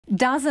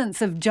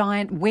Dozens of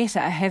giant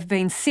wētā have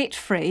been set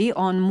free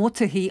on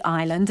Motuihe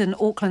Island in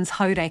Auckland's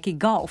Hauraki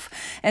Gulf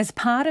as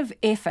part of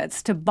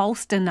efforts to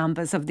bolster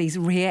numbers of these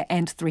rare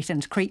and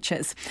threatened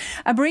creatures.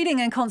 A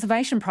breeding and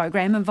conservation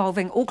program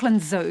involving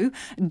Auckland ZOO,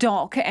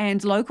 DOC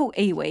and local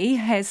iwi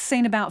has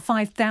seen about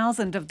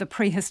 5,000 of the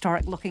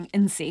prehistoric-looking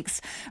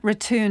insects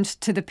returned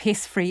to the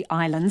pest-free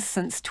islands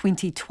since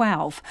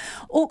 2012.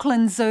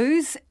 Auckland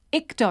ZOO's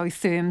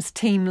Ectotherm's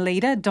team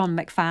leader, Don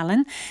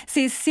McFarlane,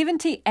 says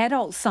 70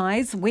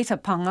 adult-sized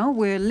wētā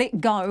were let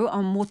go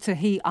on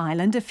Motuihe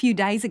Island a few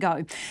days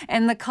ago,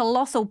 and the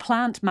colossal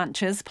plant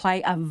munchers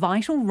play a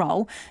vital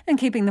role in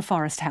keeping the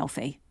forest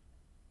healthy.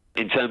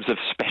 In terms of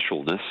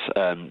specialness,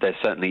 they're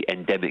certainly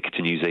endemic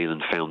to New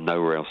Zealand, found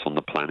nowhere else on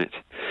the planet.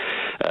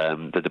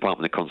 The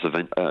Department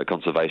of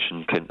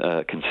Conservation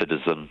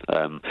considers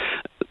them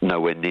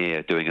nowhere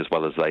near doing as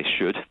well as they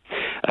should.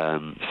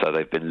 So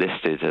they've been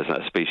listed as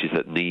a species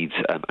that needs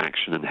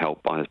action and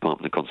help by the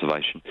Department of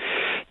Conservation.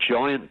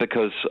 Giant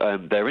because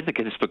they're in the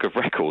Guinness Book of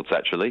Records,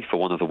 actually, for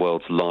one of the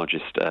world's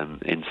largest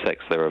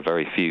insects. There are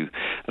very few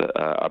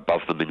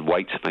above them in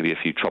weight, maybe a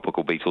few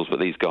tropical beetles, but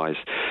these guys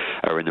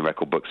are in the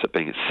record books at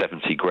being at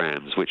 70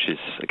 grams, which is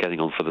getting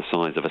on for the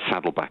size of a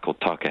saddleback or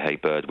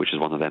takahe bird, which is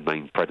one of their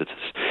main predators.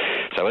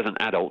 So as an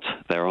adult,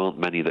 there aren't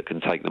many that can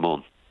take them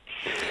on.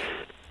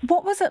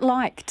 What was it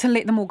like to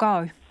let them all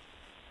go?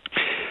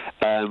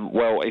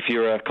 Well, if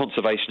you're a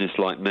conservationist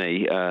like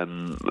me,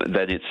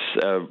 then it's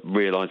a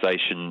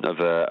realisation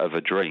of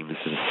a dream. This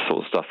is the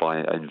sort of stuff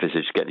I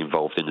envisaged getting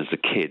involved in as a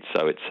kid,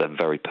 so it's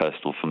very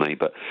personal for me.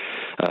 But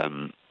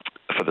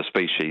for the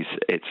species,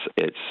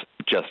 it's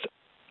just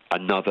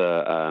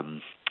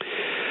another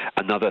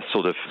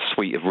sort of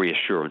suite of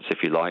reassurance, if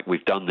you like.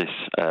 We've done this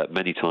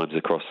many times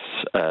across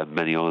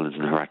many islands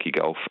in the Hauraki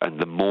Gulf, and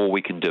the more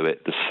we can do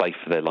it, the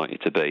safer they're likely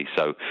to be.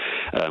 So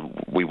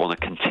we want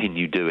to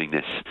continue doing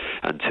this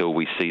until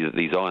we see that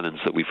these islands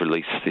that we've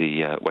released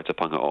the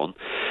wētā on,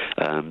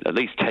 at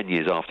least 10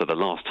 years after the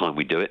last time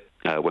we do it,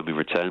 when we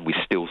return, we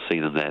still see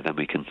them there, then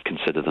we can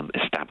consider them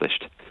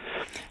established.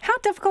 How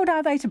difficult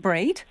are they to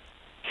breed?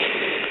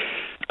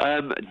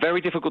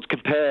 Very difficult to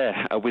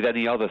compare with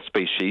any other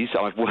species.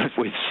 I've worked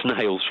with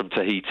snails from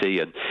Tahiti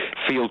and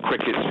field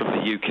crickets from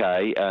the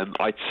UK.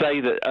 I'd say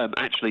that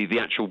actually the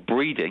actual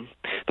breeding,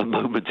 the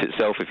moment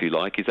itself, if you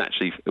like, is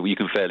actually, you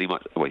can fairly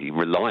much, well, you can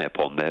rely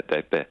upon.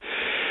 They're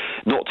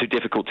not too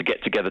difficult to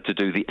get together to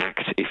do the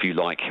act, if you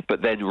like.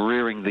 But then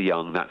rearing the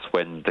young, that's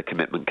when the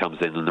commitment comes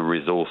in and the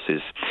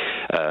resources,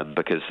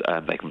 because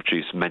they can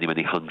produce many,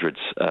 many hundreds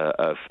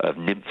of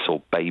nymphs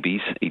or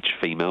babies, each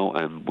female.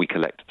 We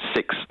collect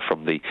 6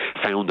 from the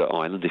founder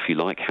island, if you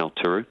like,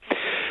 Hauturu.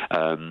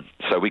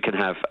 So we can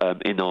have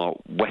in our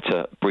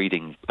wētā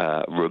breeding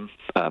room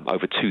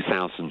over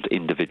 2,000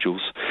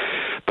 individuals.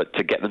 But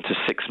to get them to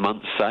 6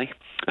 months, say,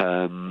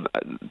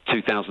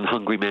 2,000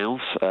 hungry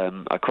mouths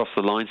across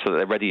the line so that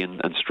they're ready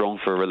and strong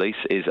for a release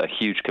is a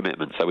huge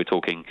commitment. So we're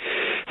talking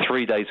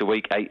 3 days a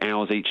week, 8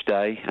 hours each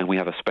day, and we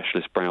have a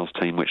specialist browse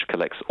team which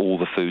collects all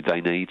the food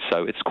they need.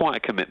 So it's quite a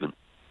commitment.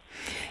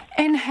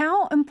 And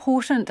how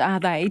important are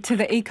they to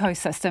the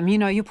ecosystem? You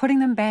know, you're putting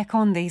them back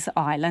on these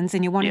islands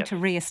and you're wanting to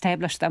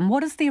re-establish them.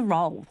 What is their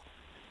role?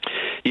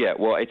 Yeah,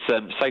 well, it's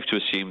safe to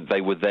assume they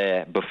were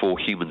there before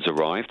humans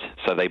arrived,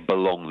 so they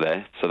belong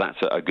there. So that's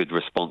a good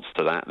response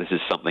to that. This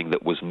is something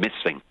that was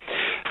missing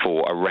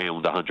for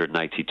around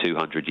 180,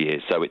 200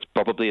 years. So it's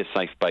probably a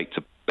safe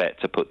bet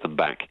to put them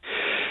back.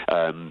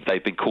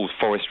 They've been called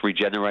forest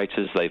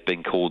regenerators. They've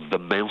been called the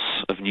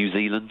mouse of New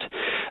Zealand.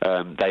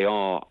 They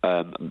are,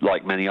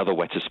 like many other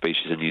wētā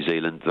species in New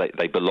Zealand,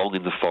 they belong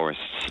in the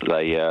forests.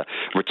 They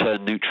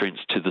return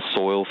nutrients to the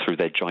soil through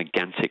their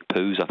gigantic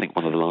poos. I think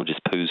one of the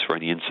largest poos for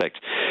any insect.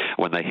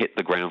 When they hit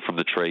the ground from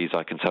the trees,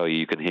 I can tell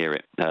you can hear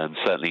it.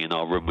 Certainly in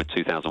our room with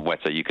 2,000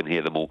 wētā, you can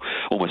hear them all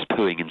almost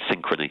pooing in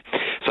synchrony.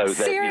 So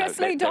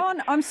seriously,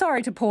 Don, I'm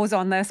sorry to pause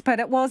on this, but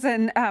it was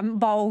in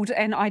bold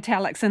and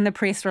italics in the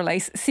press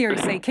release.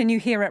 Seriously, can you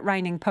hear it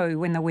raining poo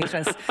when the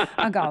wētās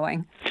are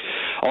going?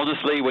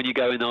 Honestly, when you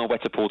go in our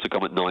wētā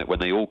porticom at night, when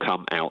they all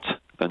come out,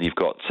 and you've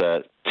got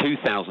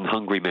 2,000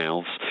 hungry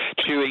mouths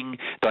chewing,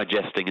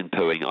 digesting and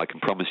pooing, I can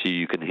promise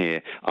you can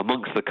hear,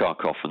 amongst the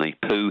cacophony,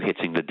 poo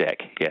hitting the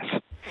deck, yes.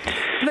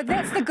 But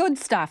that's the good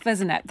stuff,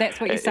 isn't it? That's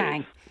what you're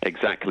saying.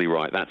 Exactly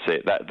right, that's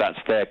it. That's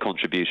their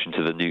contribution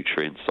to the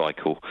nutrient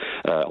cycle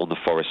on the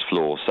forest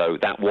floor. So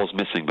that was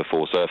missing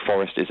before. So a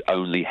forest is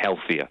only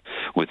healthier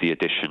with the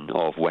addition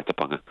of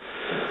wētā.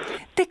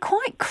 They're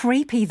quite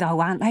creepy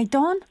though, aren't they,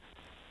 Don?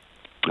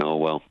 Oh,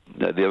 well,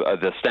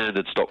 the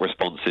standard stock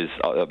response is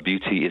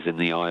beauty is in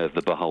the eye of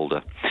the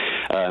beholder.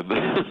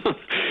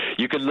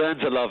 You can learn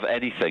to love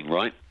anything,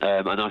 right?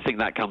 And I think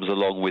that comes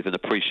along with an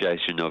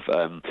appreciation of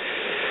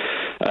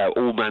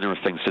all manner of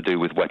things to do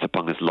with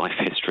wētā's life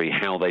history,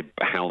 how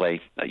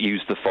they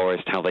use the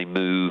forest, how they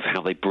move,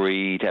 how they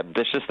breed.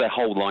 There's just their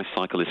whole life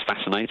cycle is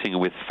fascinating,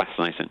 and with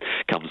fascination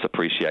comes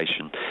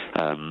appreciation.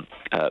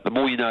 The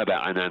more you know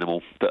about an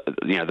animal,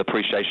 the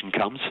appreciation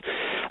comes.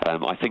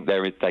 I think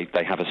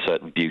they have a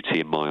certain beauty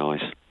in my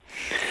eyes.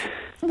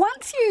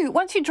 Once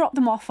you drop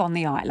them off on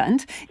the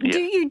island, do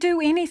you do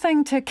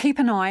anything to keep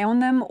an eye on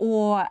them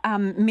or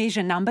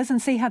measure numbers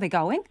and see how they're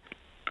going?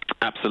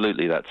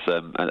 Absolutely, that's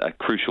a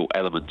crucial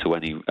element to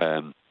any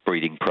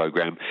breeding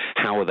program.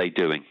 How are they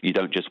doing? You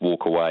don't just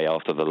walk away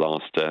after the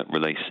last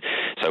release.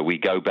 So we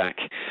go back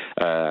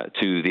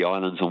to the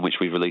islands on which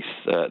we release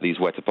these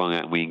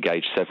Wētā and we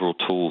engage several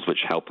tools which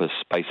help us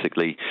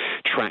basically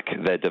track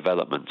their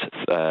development.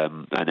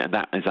 And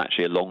that is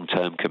actually a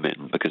long-term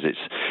commitment because it's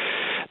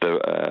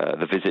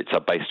the visits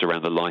are based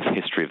around the life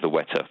history of the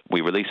Wētā.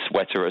 We release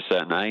Wētā at a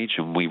certain age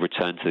and we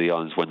return to the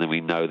islands when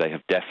we know they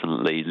have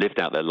definitely lived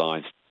out their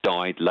lives,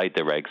 died, laid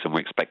their eggs, and we're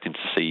expecting to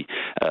see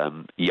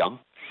young.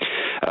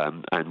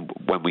 And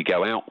when we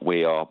go out,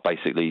 we are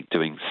basically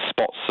doing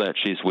spot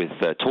searches with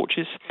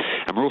torches,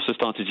 and we're also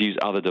starting to use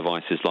other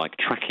devices like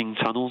tracking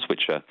tunnels,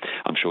 which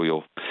I'm sure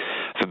you're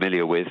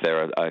familiar with.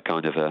 They're a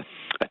kind of a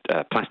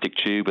plastic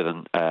tube with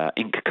an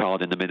ink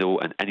card in the middle,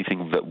 and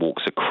anything that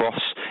walks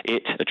across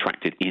it,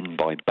 attracted in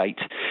by bait,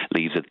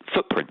 leaves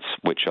footprints,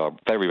 which are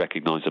very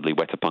recognisably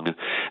Wētā.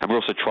 And we're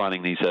also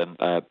trialling these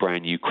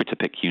brand new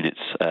Critter-Pick units,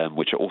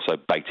 which are also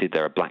baited.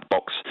 They're a black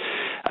box.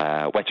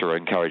 Wētā are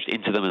encouraged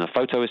into them, and a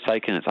photo is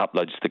taken. It's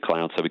uploaded to the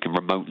cloud, so we can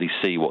remotely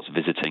see what's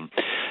visiting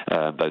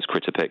those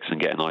Critter-Picks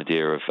and get an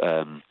idea of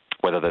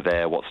whether they're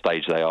there, what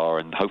stage they are,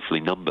 and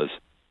hopefully numbers.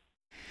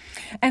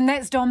 And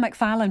that's Don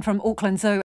McFarlane from Auckland ZOO.